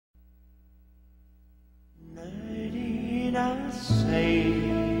need I say?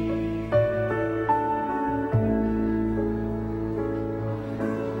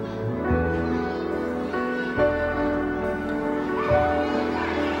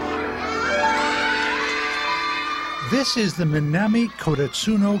 This is the Minami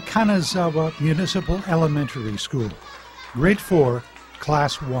Koretsuno Kanazawa Municipal Elementary School, Grade 4,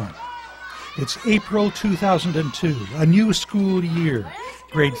 Class 1. It's April 2002, a new school year.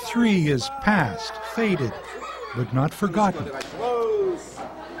 Grade 3 is past, faded, but not forgotten.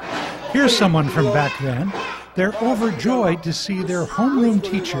 Here's someone from back then. They're overjoyed to see their homeroom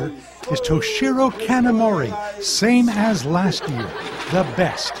teacher is Toshiro Kanamori, same as last year, the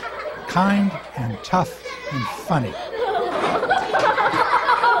best, kind and tough and funny.1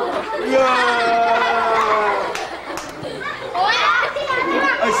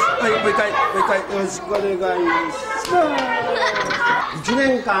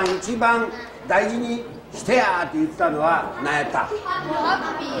年間一番大事にしてやって言ったのは何やった？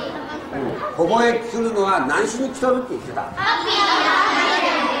覚えするのは何しに来とるって言ってた？ハ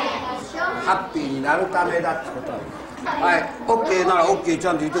ッピーになるためだってこと。はい、OK なら OK ち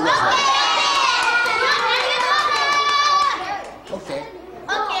ゃんと言ってください。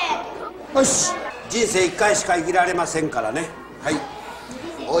OK？ よし、人生1回しか生きられませんからね。はい、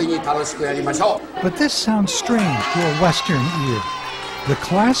大いに楽しくやりましょう。 But this sounds strange to a Western ear. The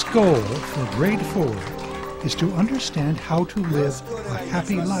class goal for grade 4 is to understand how to live a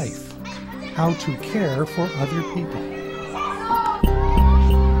happy life, how to care for other people.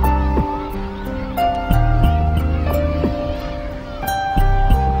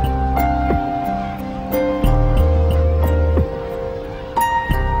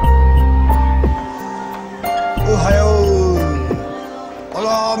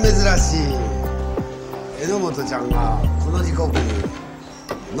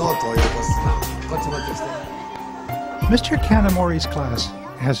 Mr. Kanamori's class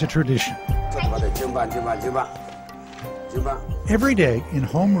has a tradition. Every day in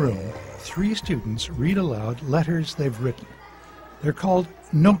homeroom, 3 students read aloud letters they've written. They're called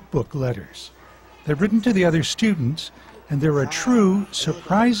notebook letters. They're written to the other students, and they're a true,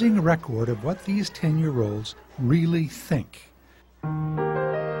 surprising record of what these 10-year-olds really think.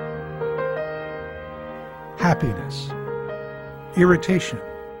 Happiness, irritation,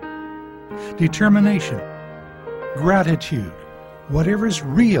 determination, gratitude, whatever's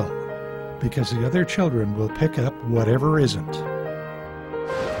real, because the other children will pick up whatever isn't.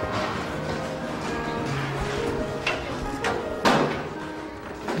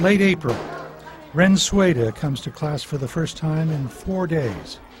 Late April, Ren Sueda comes to class for the first time in 4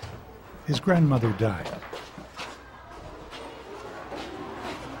 days. His grandmother died.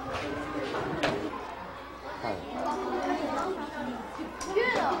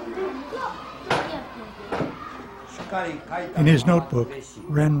 In his notebook,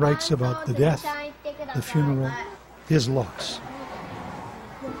 Ren writes about the death, the funeral, his loss.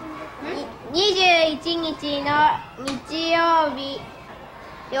 21日の日曜日、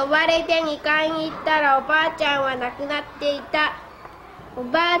呼ばれて2階に行ったらおばあちゃんは亡くなっていた。お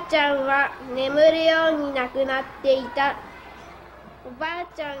ばあちゃんは眠るように亡くなっていた。おばあ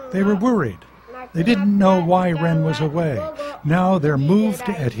ちゃん They were worried. They didn't know why Ren was away. Now they're moved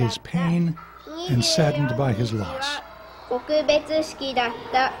at his pain and saddened by his loss. 告別式だっ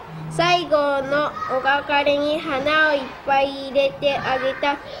た。最後のお別れに花をいっぱい入れてあげ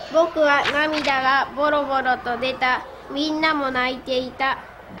た。僕は涙がボロボロと出た。みんなも泣いていた。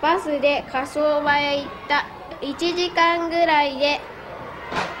バスで火葬場へ行った。1時間ぐらいで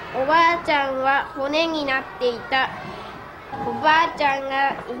おばあちゃんは骨になっていた。おばあちゃん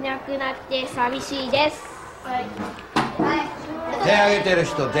がいなくなって寂しいです。手挙げてる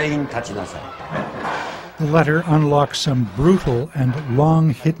人全員立ちなさい。 The letter unlocks some brutal and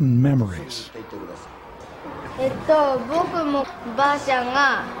long-hidden memories. 僕もおばあちゃん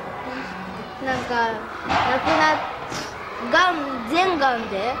がなんか亡くなっ全がん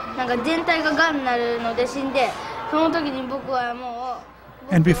でなんか全体ががんになるので死んでその時に僕はも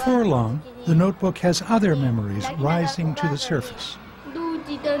う And before long, the notebook has other memories rising to the surface. どう言っ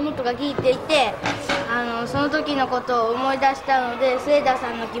ていたのとか聞いていてその時のことを思い出したので末田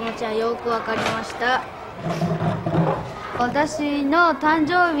さんの気持ちはよくわかりました。私の誕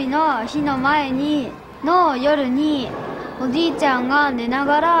生日の日の前の夜におじいちゃんが寝な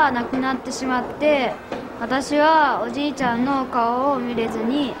がら亡くなってしまって私はおじいちゃんの顔を見れず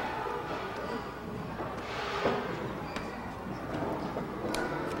に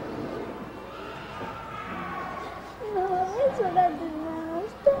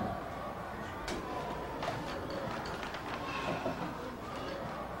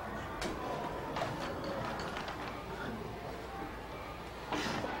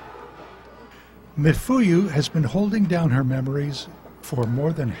Mifuyu has been holding down her memories for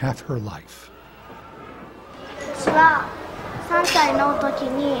more than half her life. 私は3歳の時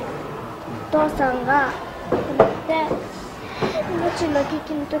にお父さんが亡くなって命の危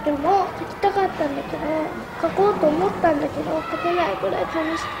機の時も書きたかったんだけど書こうと思ったんだけど書けないぐらい悲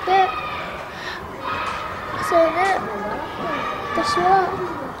しくてそれで私は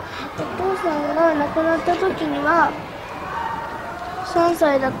お父さんが亡くなった時には3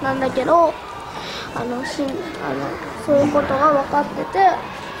歳だったんだけどそういうことが分かってて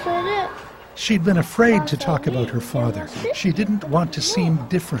それで She'd been afraid to talk about her father. She didn't want to seem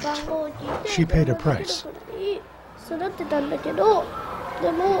different. She paid a price. 育ってたんだけど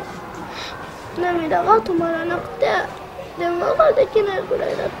でも涙が止まらなくて電話ができないぐら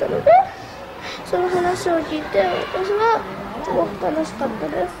いだったのでその話を聞いて私はすごく悲しかった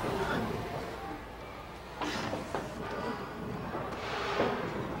です。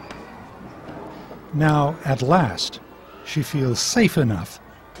Now, at last, she feels safe enough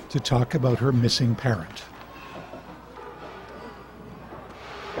to talk about her missing parent.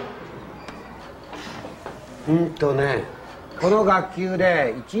 この学級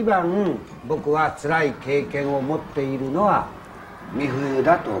で一番僕は辛い経験を持っているのは美冬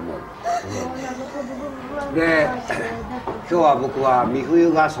だと思う。で、今日は僕は美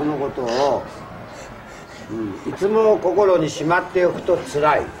冬がそのことを、いつも心にしまっておくと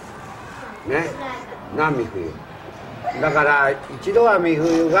辛い。ね、な美冬。だから一度は美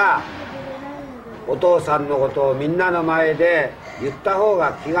冬がお父さんのことをみんなの前で言った方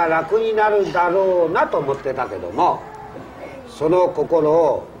が気が楽になるだろうなと思ってたけどもその心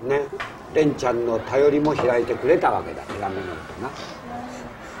をね蓮ちゃんの頼りも開いてくれたわけだ手紙のことな。こ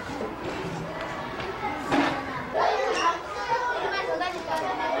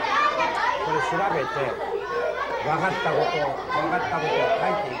れ調べて分かったことを書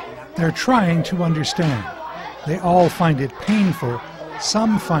いていくな。They're trying to understand. They all find it painful.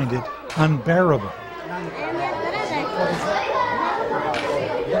 Some find it unbearable.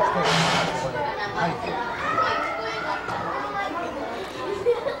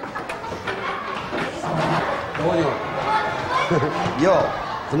 よ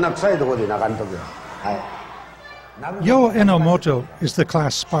うこんな臭いところで泣かんとくよ。Yo Enomoto is the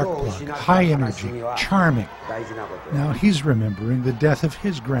class spark plug, high energy, charming. Now he's remembering the death of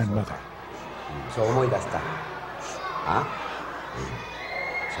his grandmother. そう思い出した。あ？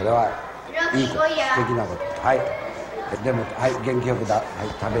それはいいこと、素敵なこと。はい。でも、はい、元気よくだ。はい、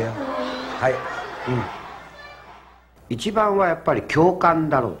食べよう。はい。一番はやっぱり共感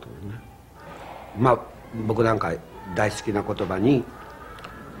だろうと思うね。まあ、僕なんか大好きな言葉に、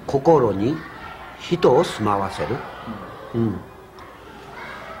心に人を住まわせる。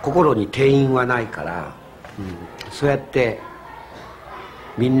心に定員はないから、そうやって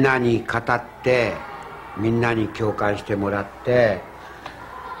みんなに語ってみんなに共感してもらって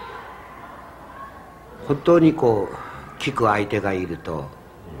本当にこう聞く相手がいると、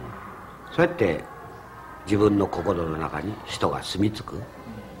そうやって自分の心の中に人が住み着く、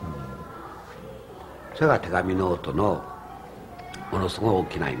それが手紙ノートのものすごい大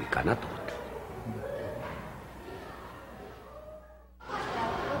きな意味かなと思って。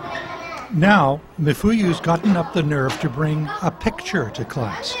Now, Mifuyu's gotten up the nerve to bring a picture to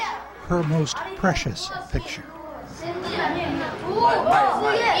class, her most precious picture.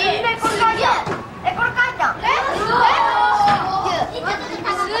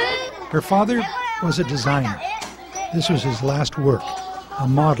 Her father was a designer. This was his last work, a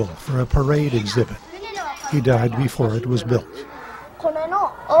model for a parade exhibit. He died before it was built. これ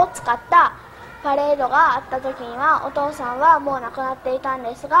のを使ったパレードがあった時にはお父さんはもう亡くなっていたん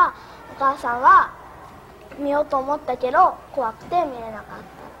ですがお母さんは見ようと思ったけど怖くて見れなかったっ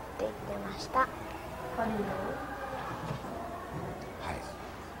て言ってました。はい、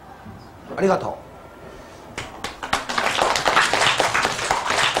ありがとう。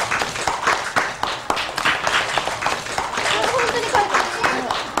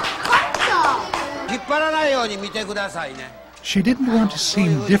引っ張らないように見てくださいね。She didn't want to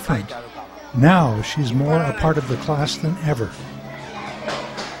seem different. Now she's more a part of the class than ever.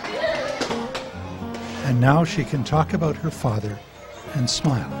 And now she can talk about her father and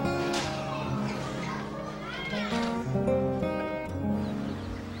smile.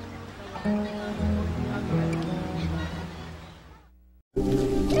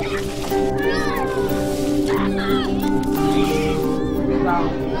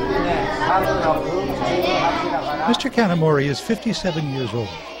 Mr. Kanamori is 57 years old.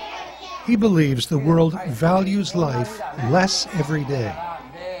 He believes the world values life less every day.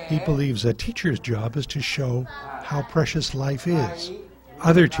 He believes a teacher's job is to show how precious life is,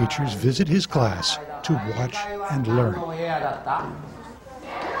 Other teachers visit his class to watch and learn.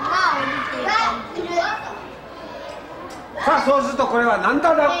 さあ、そうするとこれは何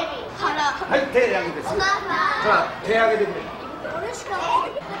だろう。はい、手挙げて。さあ、手挙げてくれ。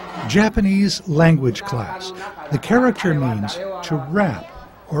 Japanese language class. The character means to wrap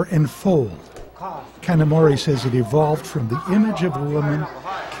or enfold. Kanamori says it evolved from the image of a woman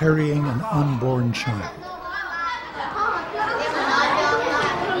carrying an unborn child.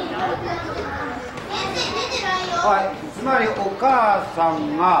 はい、つまりお母さ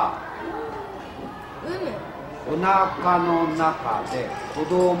んがお腹の中で子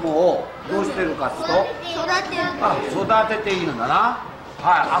供をどうしてるかというと育てているんだな。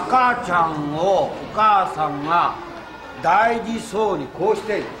はい、赤ちゃんをお母さんが大事そうにこうし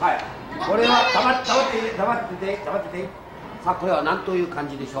ている。はい、これは黙ってて。さあ、これは何という感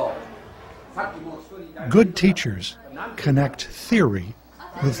じでしょう。さっきもう一人 Good teachers connect theory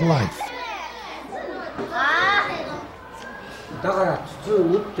with life. だから包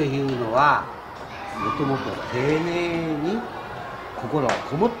むっていうのはもともと丁寧に心が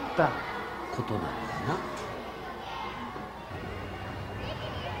こもったことなんだな。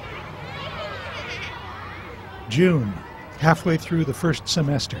June, halfway through the first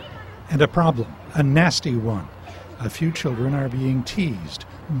semester, and a problem, a nasty one. A few children are being teased,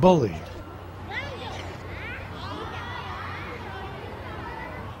 bullied.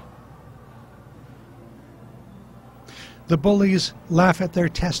 The bullies laugh at their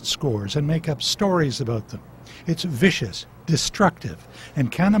test scores and make up stories about them. It's vicious, destructive,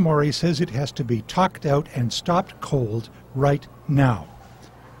 and Kanamori says it has to be talked out and stopped cold right now.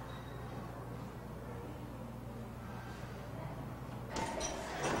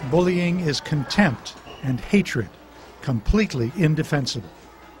 Bullying is contempt and hatred, completely indefensible.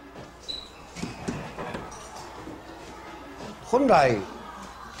 本来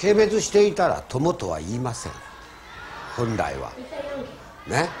軽蔑していたら友とは言いません。本来は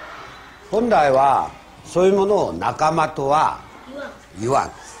ね、本来はそういうものを仲間とは言わん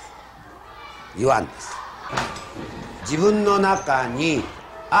です。自分の中に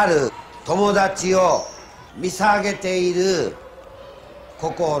ある友達を見下げている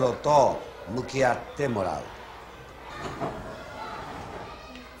心と向き合ってもらう。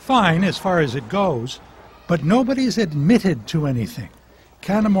 Fine as far as it goes, but nobody's admitted to anything.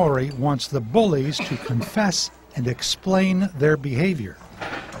 Kanamori wants the bullies to confess and explain their behavior.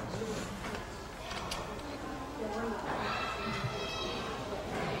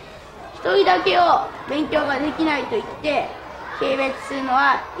 一人だけを勉強ができないと言って軽蔑するの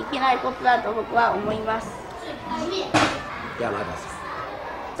はいけないことだと僕は思います。山田さん。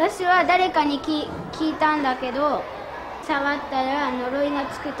私は誰かに聞いたんだけど、触ったら呪いが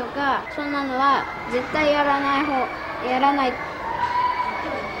つくとか、そんなのは絶対や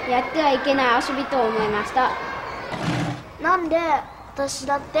ってはいけない遊びと思いました。なんで私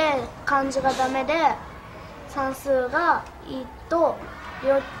だって漢字がダメで算数がいいと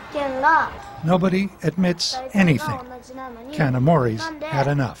両県が Nobody admits anything. Kanamori's had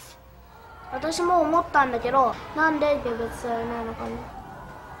enough. 私も思ったんだけど、なんで軽蔑されないのかな。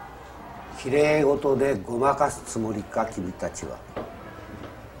きれい事でごまかすつもりか、君たちは。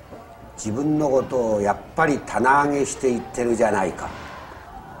自分のことをやっぱり棚上げして言ってるじゃないか。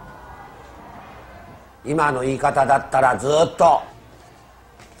今の言い方だったらずっと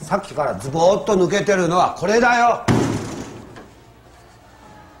さっきからズボーッと抜けてるのはこれだよ。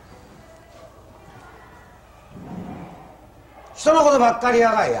人のことばっかり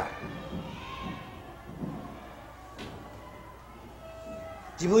やがいや。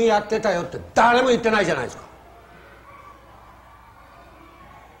自分やってたよって誰も言ってないじゃないですか。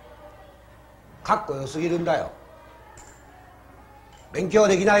かっこよすぎるんだよ。勉強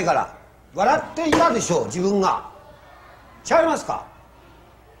できないから笑っていたでしょう、自分が。違いますか。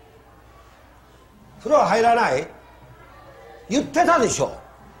風呂入らない言ってたでしょ。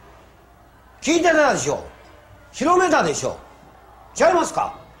聞いてたでしょ。広めたでしょ。違います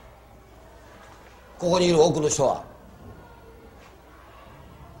か。ここにいる多くの人は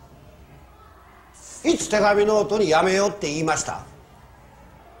いつ手紙ノートにやめようって言いました。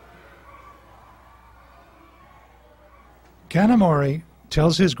Kanamori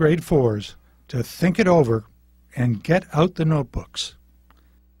tells his grade 4s to think it over and get out the notebooks.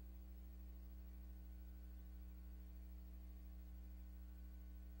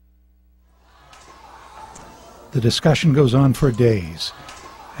 The discussion goes on for days,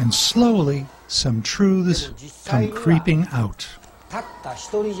 and slowly some truths come creeping out. たった一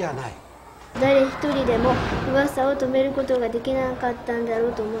人じゃない。誰一人でも噂を止めることができなかったんだろ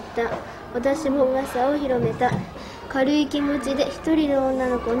うと思った。私も噂を広めた。軽い気持ちで一人の女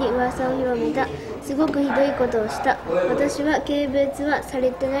の子に噂を広めた。すごくひどいことをした。私は軽蔑はさ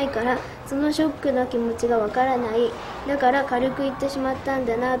れてないからそのショックな気持ちがわからない。だから軽く言ってしまったん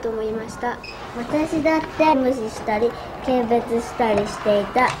だなと思いました。私だって無視したり軽蔑したりしてい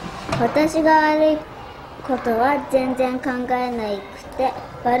た。私が悪いことは全然考えなくて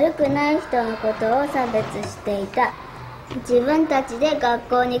悪くない人のことを差別していた。自分たちで学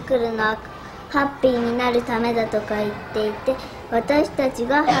校に来るのはハッピーになるためだとか言っていて、私たち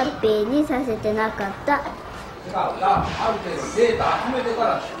がハッピーにさせてなかった。だから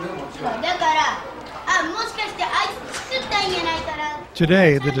もしかしてあいつ作ったんやないから。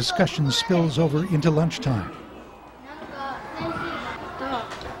 Today, the discussion spills over into lunchtime.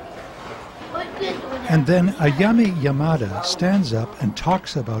 And then Ayami Yamada stands up and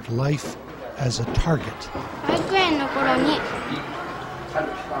talks about life as a target. 保育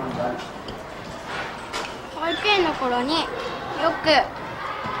園の頃によく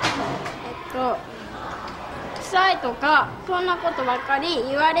臭いとかそんなことばっかり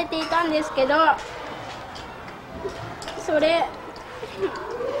言われていたんですけど、それ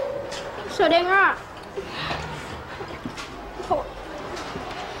が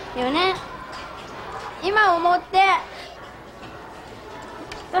4年今思って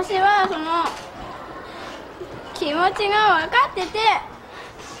私はその気持ちが分かってて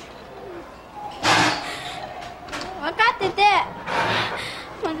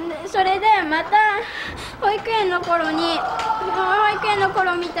それでまた保育園の頃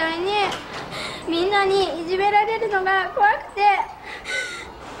みたいにみんなにいじめられるのが怖くて。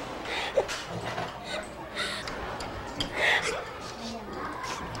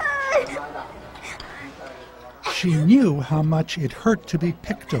She knew how much it hurt to be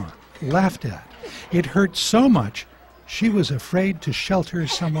picked on, laughed at. It hurt so much, she was afraid to shelter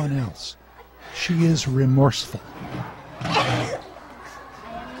someone else. She is remorseful.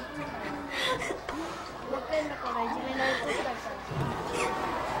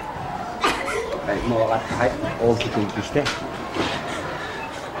 はい、もう分かった。はい、大きく息して。はい。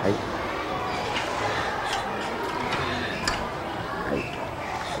は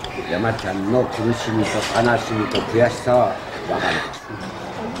い。山ちゃんの苦しみと悲しみと悔しさは分かる。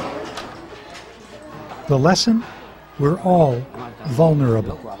The lesson? We're all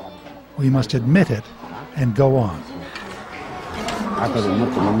vulnerable. We must admit it and go on. 後でもっ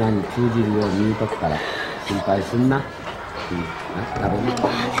とみんなに通じるように言うとくから心配すんな。なるほど。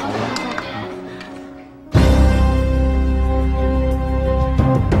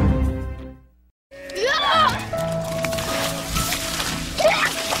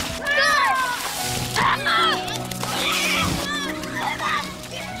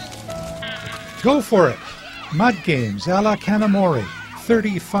Go for it! Mud games a la Kanamori.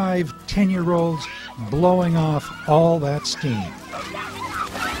 35 10-year-olds blowing off all that steam.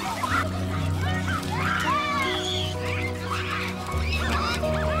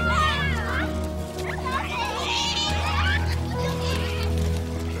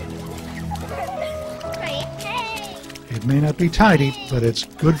 It may not be tidy, but it's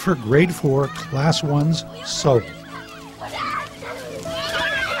good for grade 4 class 1's soul.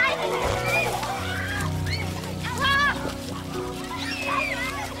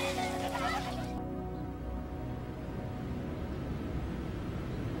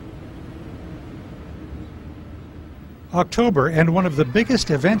 October, and one of the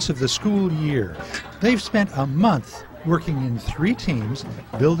biggest events of the school year. They've spent a month working in 3 teams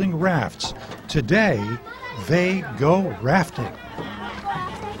building rafts. Today, they go rafting.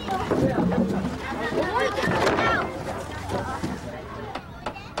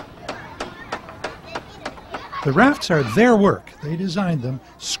 The rafts are their work. They designed them,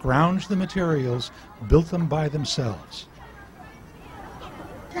 scrounged the materials, built them by themselves.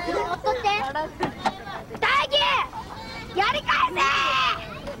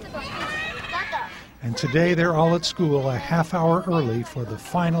 And today they're all at school a half hour early for the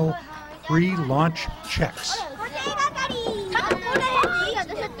final pre-launch checks.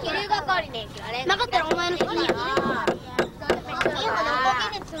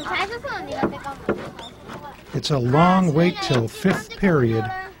 It's a long wait till 5th period.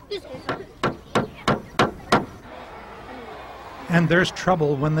 And there's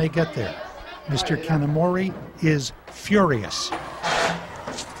trouble when they get there. Mr. Kanamori is furious.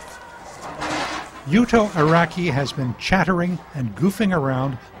 Yuto Araki has been chattering and goofing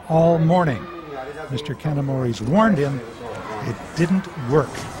around all morning. Mr. Kanamori's warned him it didn't work.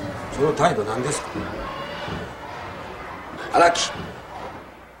 その態度なんですか。荒木、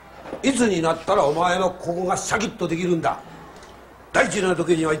いつになったらお前のここがシャキッとできるんだ。大事な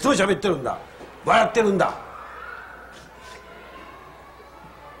時にはいつも喋ってるんだ。笑ってるんだ。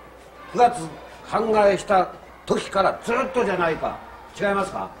9月考えした時からずっとじゃないか。違いま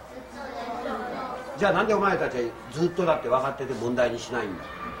すか？じゃあなんでお前たちはずっとだって分かってて問題にしないんだ。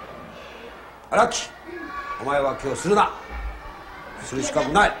荒木、お前は今日するな。する資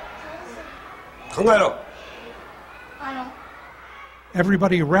格ない。考えろ。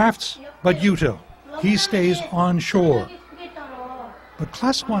Everybody rafts but Yuto. He stays on shore. But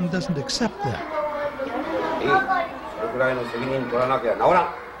Class 1 doesn't accept that. いい。それくらいの責任取らなきゃ治ら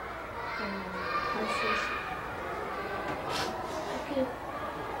ん。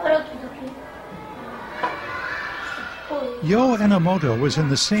Yo Enomoto was in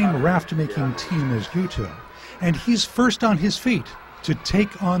the same raft-making team as Yuto, and he's first on his feet to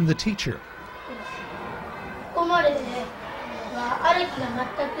take on the teacher. ここまでは荒木が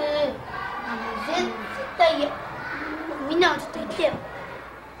全く絶対みんなはちょっと言ってよ。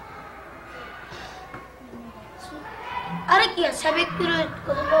荒木が喋る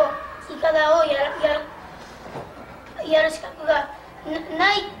ことと言い方をやる資格が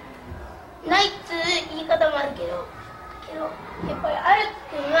ないっつう言い方もあるけどやっぱり荒木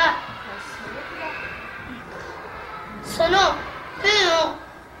君はその分を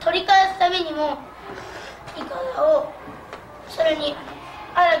取り返すためにも言い方をそれに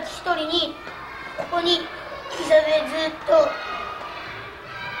荒木一人にここにいさせずっと。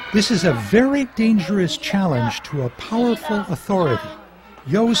This is a very dangerous challenge to a powerful authority.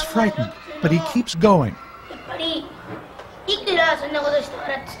 Yo's frightened, but he keeps going. やっぱりいくらそんなことしてか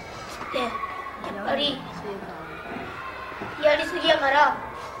らっつってやっぱりやりすぎやから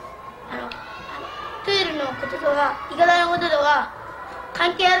プールのこととかいかだのこととか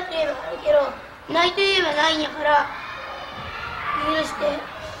関係あるといえばあるけどないといえばないんやから許して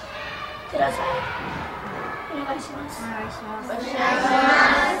ください。お願いします。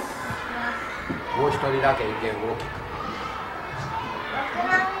もう一人だけ意見を。枠並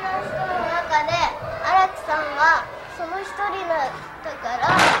みの人の中で荒木さんがその一人だから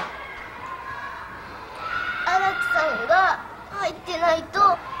荒木さんが入ってないと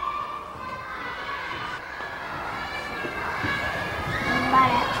頑張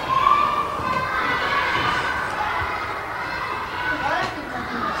れ。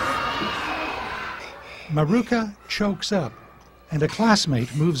Maruka chokes up, and a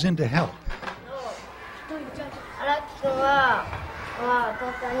classmate moves in to help. 荒木君は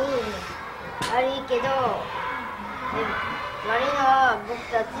確かに悪いけどマリナは僕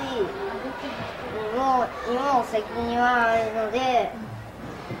たちにも責任はあるので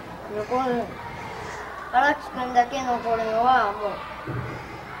荒木君だけ残るのはもう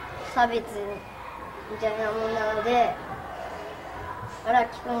差別みたいなもんなので荒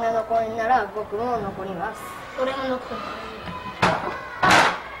木君が残るなら僕も残ります。俺も残る。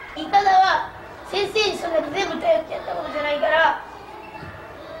言い方は先生にそんな全部頼ってやったことじゃないから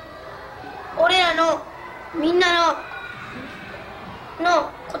俺らのみんなの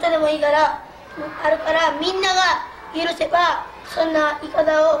ことでもいいからあるからみんなが許せばそんな言い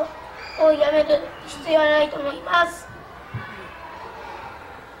方をやめる必要はないと思います。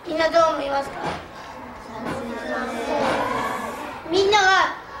みんなどう思いますか？みんな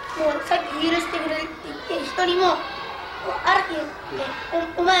がもうさっき許してくれって言って一人も荒木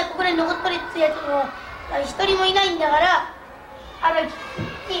お前ここで残っとれってやつも一人もいないんだから荒木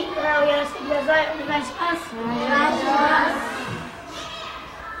にこれをやらせてください。お願いします。お願いしま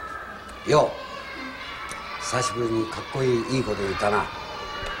す。よう久しぶりにかっこいいこと言ったな。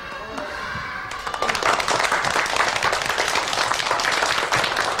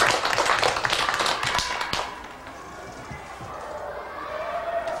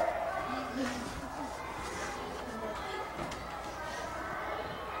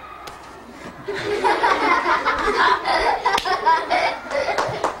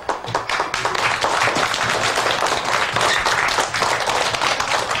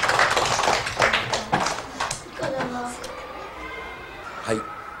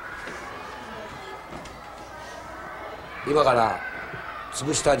今から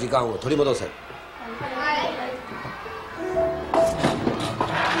潰した時間を取り戻せ。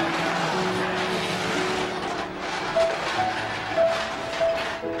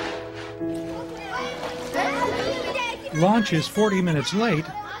Launch is 40 minutes late,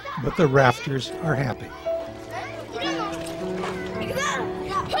 but the rafters are happy.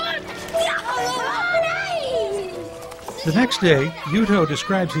 The next day, Yuto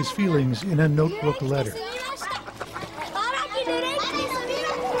describes his feelings in a notebook letter.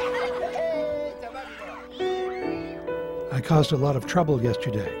 I caused a lot of trouble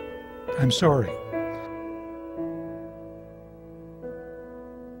yesterday. I'm sorry.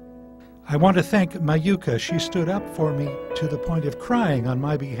 I want to thank Mayuka. She stood up for me to the point of crying on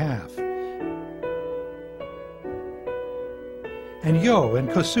my behalf. And Yo and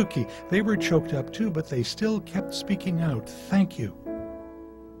Kosuki, they were choked up too, but they still kept speaking out. Thank you.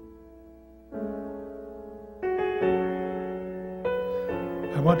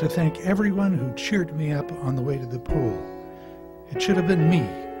 I want to thank everyone who cheered me up on the way to the pool. It should have been me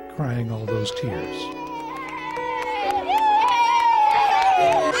crying all those tears.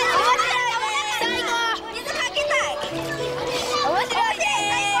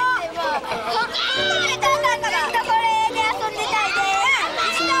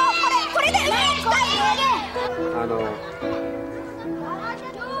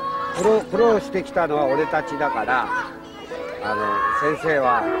苦労してきたのは俺たちだから、先生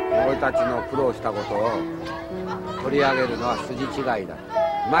は俺たちの苦労したことを取り上げるのは筋違いだ。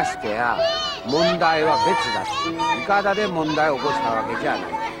ましてや問題は別だ。いかだで問題を起こしたわけじゃない。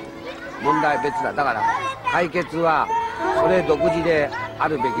問題別だ。だから解決はそれ独自であ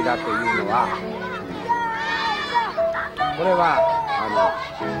るべきだというのは、これは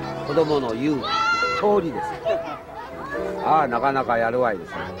子供の言う通りです。ああ、なかなかやるわいで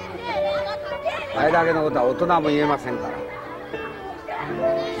すね。あれだけのことは大人も言えませんから、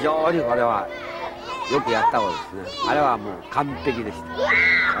非常にこれはよくやった方がですね。あれはもう完璧でした。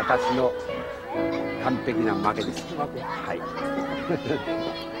私の完璧な負けです。はい。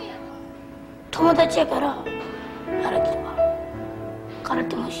友達やから荒木は空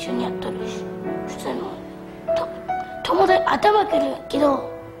手も一緒にやっとるし、普通の友達頭けるけど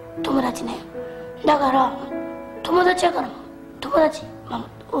友達ね。だから友達やから友達守っ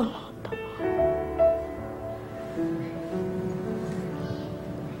た。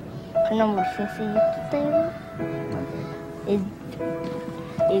金森先生言ってたよ。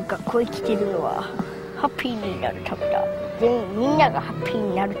学校へ来てるのはハッピーになるためだ。みんながハッピー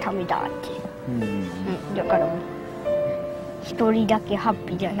になるためだって。だから一人だけハッ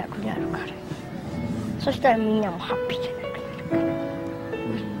ピーじゃなくなるから。そしたらみんなもハッピーじゃなくなるか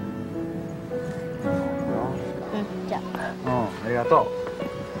ら。じゃあ。ありがとう。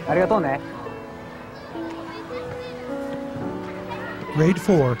ありがとうね。Grade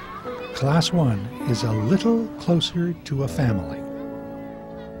 4, Class 1 is a little closer to a family.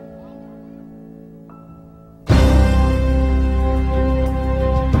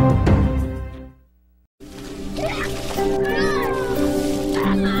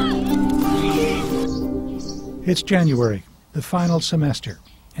 It's January, the final semester,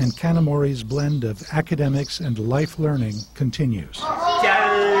 and Kanamori's blend of academics and life learning continues.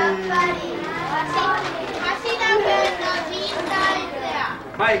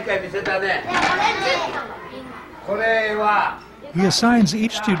 He assigns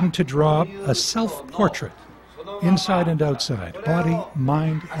each student to draw a self-portrait, inside and outside, body,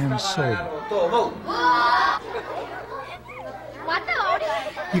 mind, and soul.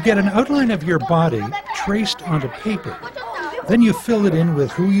 You get an outline of your body traced onto paper. Then you fill it in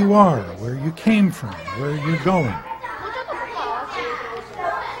with who you are, where you came from, where you're going.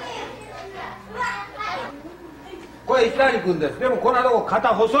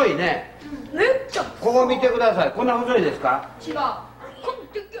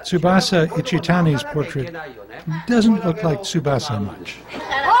 Tsubasa Ichitani's portrait doesn't look like Tsubasa much.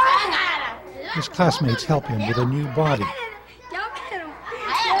 His classmates help him with a new body.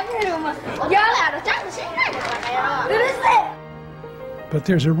 But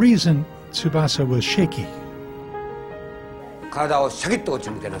there's a reason Tsubasa was shaky. 体をシャキッと落ち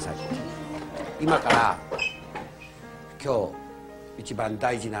向けなさい。今から今日一番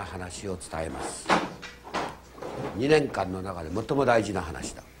大事な話を伝えます。2年間の中で最も大事な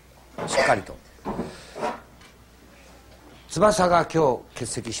話だ。しっかりと。翼が今日欠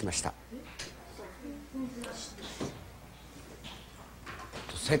席しました。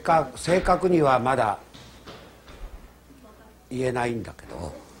正確にはまだ言えないんだけ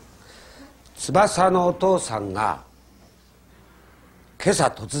ど、翼のお父さんが今朝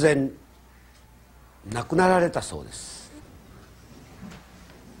突然亡くなられたそうです。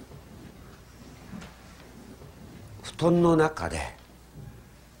布団の中で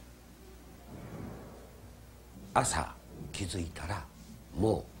朝気づいたら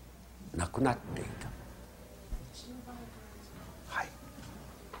もう亡くなっていた。はい。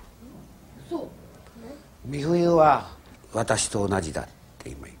美冬は私と同じだっ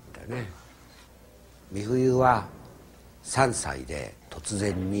て今言ったね。美冬は3歳で突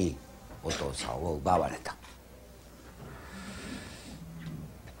然にお父さんを奪われた。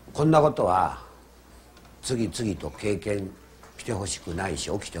こんなことは次々と経験してほしくない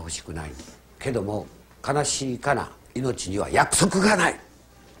し起きてほしくないけども、悲しいかな、命には約束がない。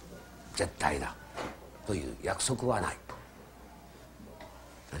絶対だという約束はない。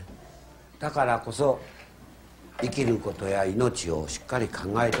だからこそ生きることや命をしっかり考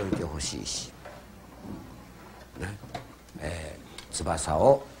えておいてほしいし、翼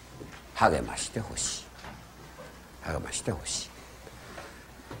を励ましてほしい。励ましてほしい。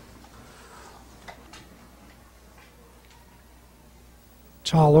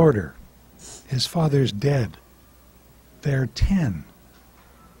Tall order. His father's dead. They're 10.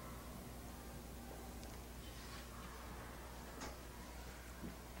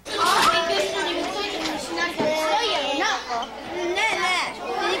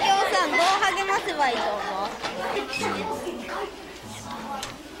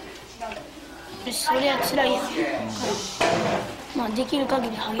そりゃ辛いやん。まあできる限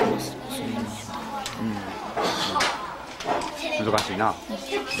り励ます。難しいな。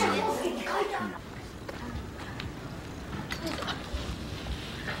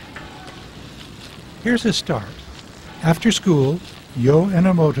Here's a start. After school, Yo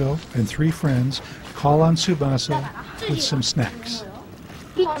Enomoto and 3 friends call on Tsubasa with some snacks.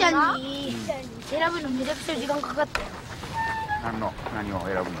 ピッチャーに選ぶのめちゃくちゃ時間かかったよ。何を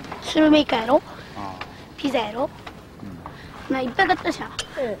選ぶのに？スルメイカやろ？ピザやろ？まあいっぱい買ったじゃん。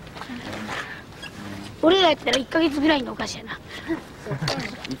俺らやったら1ヶ月ぐらいのお菓子やな。いっ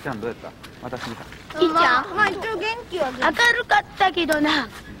ちゃんどうやった？私見た。いっちゃん？まあ一応元気は明るかったけどな。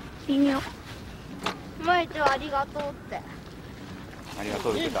微妙。前とありがとうって。ありがと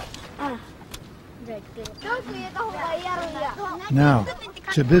う言ってた。Now,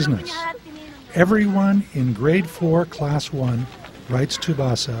 to business. Everyone in grade 4, class 1 writes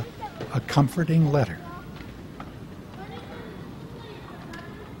Tsubasa a comforting letter.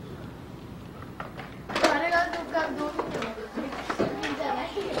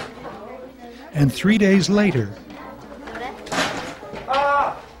 And 3 days later,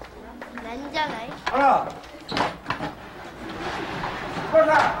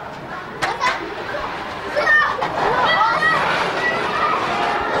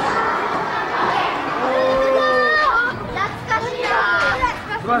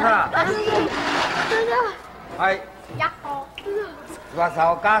はい。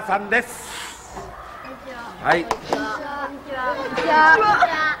翼お母さんです。はい。み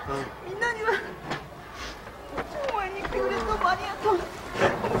んなには応援に来てくれてどうもありがと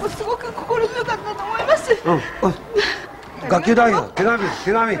う。すごく心強かったと思います。学級代表、手紙、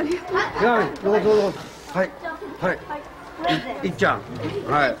どうぞ。はい。いっちゃん。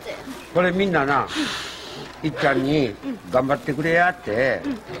はい。これみんなな、いっちゃんに頑張ってくれやって、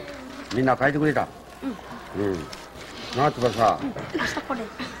みんな書いてくれた。なあ、翼。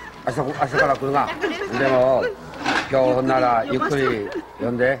明日から来るが。でも、今日ほんならゆっくり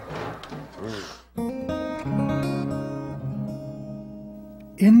読んで。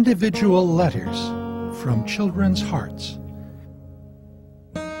individual letters from children's hearts.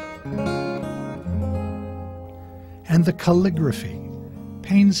 And the calligraphy,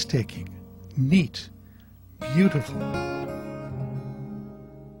 painstaking, neat, beautiful.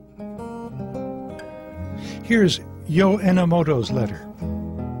 Here's Yo Enomoto's letter.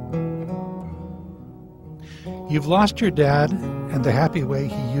 You've lost your dad and the happy way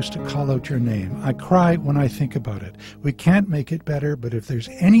he used to call out your name. I cry when I think about it. We can't make it better, but if there's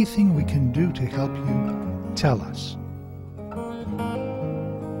anything we can do to help you, tell us.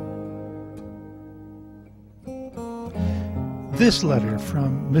 This letter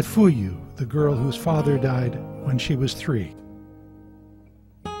from Mifuyu, the girl whose father died when she was 3.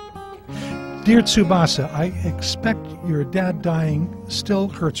 Dear Tsubasa, I expect your dad dying still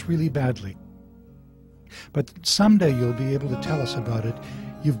hurts really badly. But someday you'll be able to tell us about it.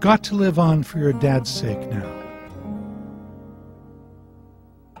 You've got to live on for your dad's sake now.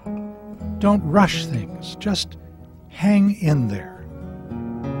 Don't rush things. Just hang in there.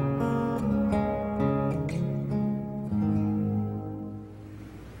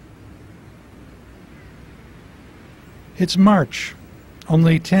 It's March.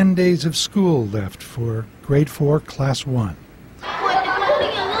 Only 10 days of school left for grade 4, class 1.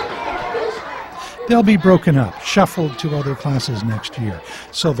 They'll be broken up, shuffled to other classes next year.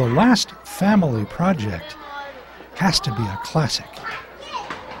 So the last family project has to be a classic.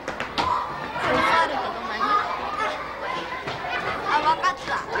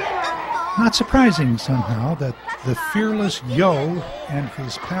 Not surprising somehow that the fearless Yo and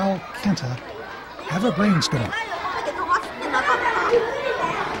his pal Kenta have a brainstorm.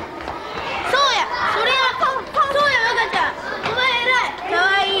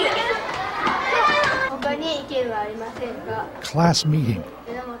 Class meeting.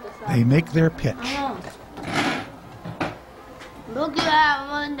 They make their pitch. 僕は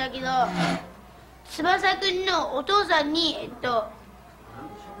思うんだけど、翼くんのお父さんに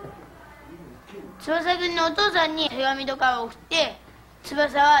翼くんのお父さんに手紙とかを送って、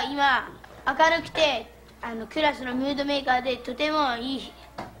翼は今明るくてクラスのムードメーカーでとてもい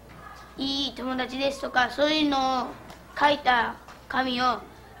い友達ですとか、そういうのを書いた紙を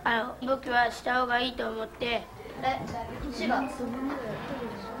僕はした方がいいと思って。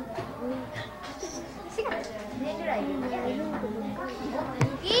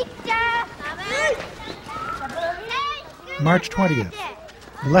March 20th,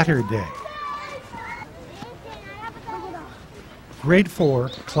 Letter Day. Grade 4,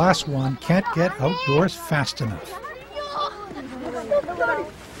 Class 1 can't get outdoors fast enough.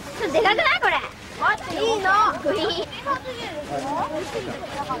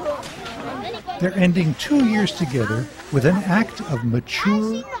 They're ending 2 years together with an act of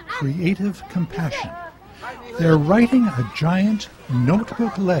mature, creative compassion. They're writing a giant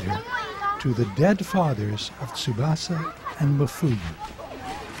notebook letter to the dead fathers of Tsubasa and Mafuyu.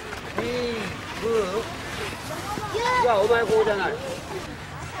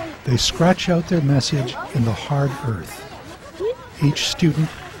 They scratch out their message in the hard earth. Each student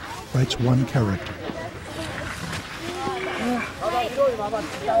writes one character.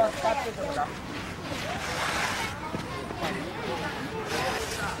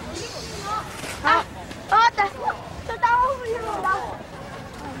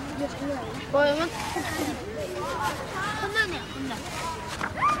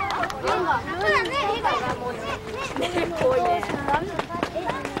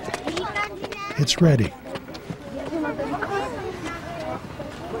 It's ready.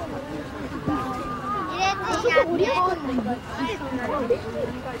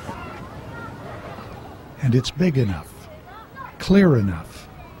 And it's big enough, clear enough,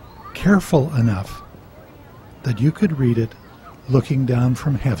 careful enough that you could read it looking down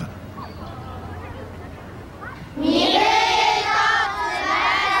from heaven.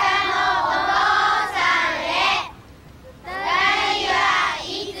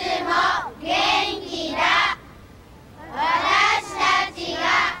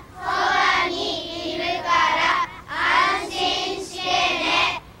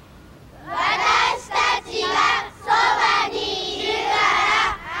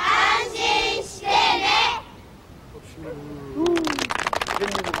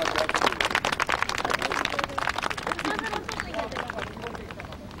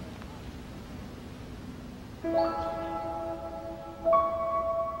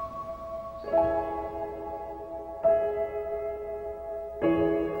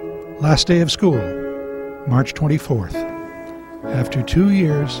 Last day of school, March 24th. After 2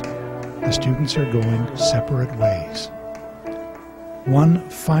 years, the students are going separate ways. One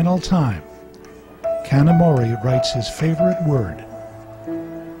final time, Kanamori writes his favorite word,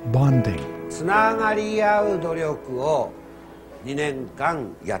 bonding. つながり合う努力を2年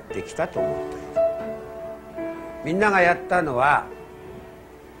間やってきたと思っている。みんながやったのは、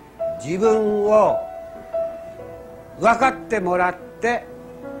自分を分かってもらって、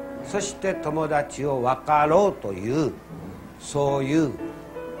そして友達を分かろうという、そういう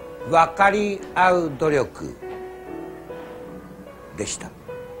分かり合う努力でした。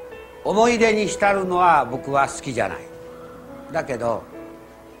思い出に浸るのは僕は好きじゃない。だけど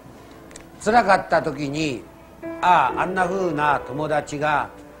辛かった時に、あんな風な友達が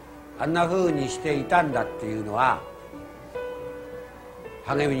あんな風にしていたんだっていうのは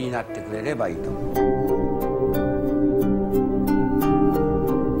励みになってくれればいいと思う。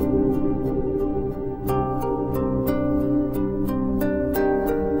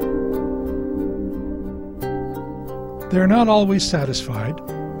They're not always satisfied.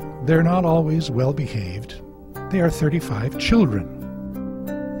 They're not always well behaved. They are 35 children.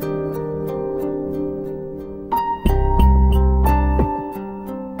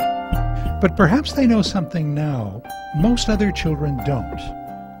 But perhaps they know something now most other children don't,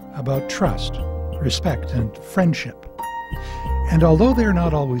 about trust, respect, and friendship. And although they're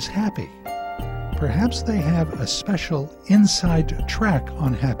not always happy, perhaps they have a special inside track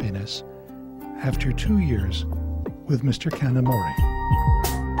on happiness after 2 years with Mr. Kanamori.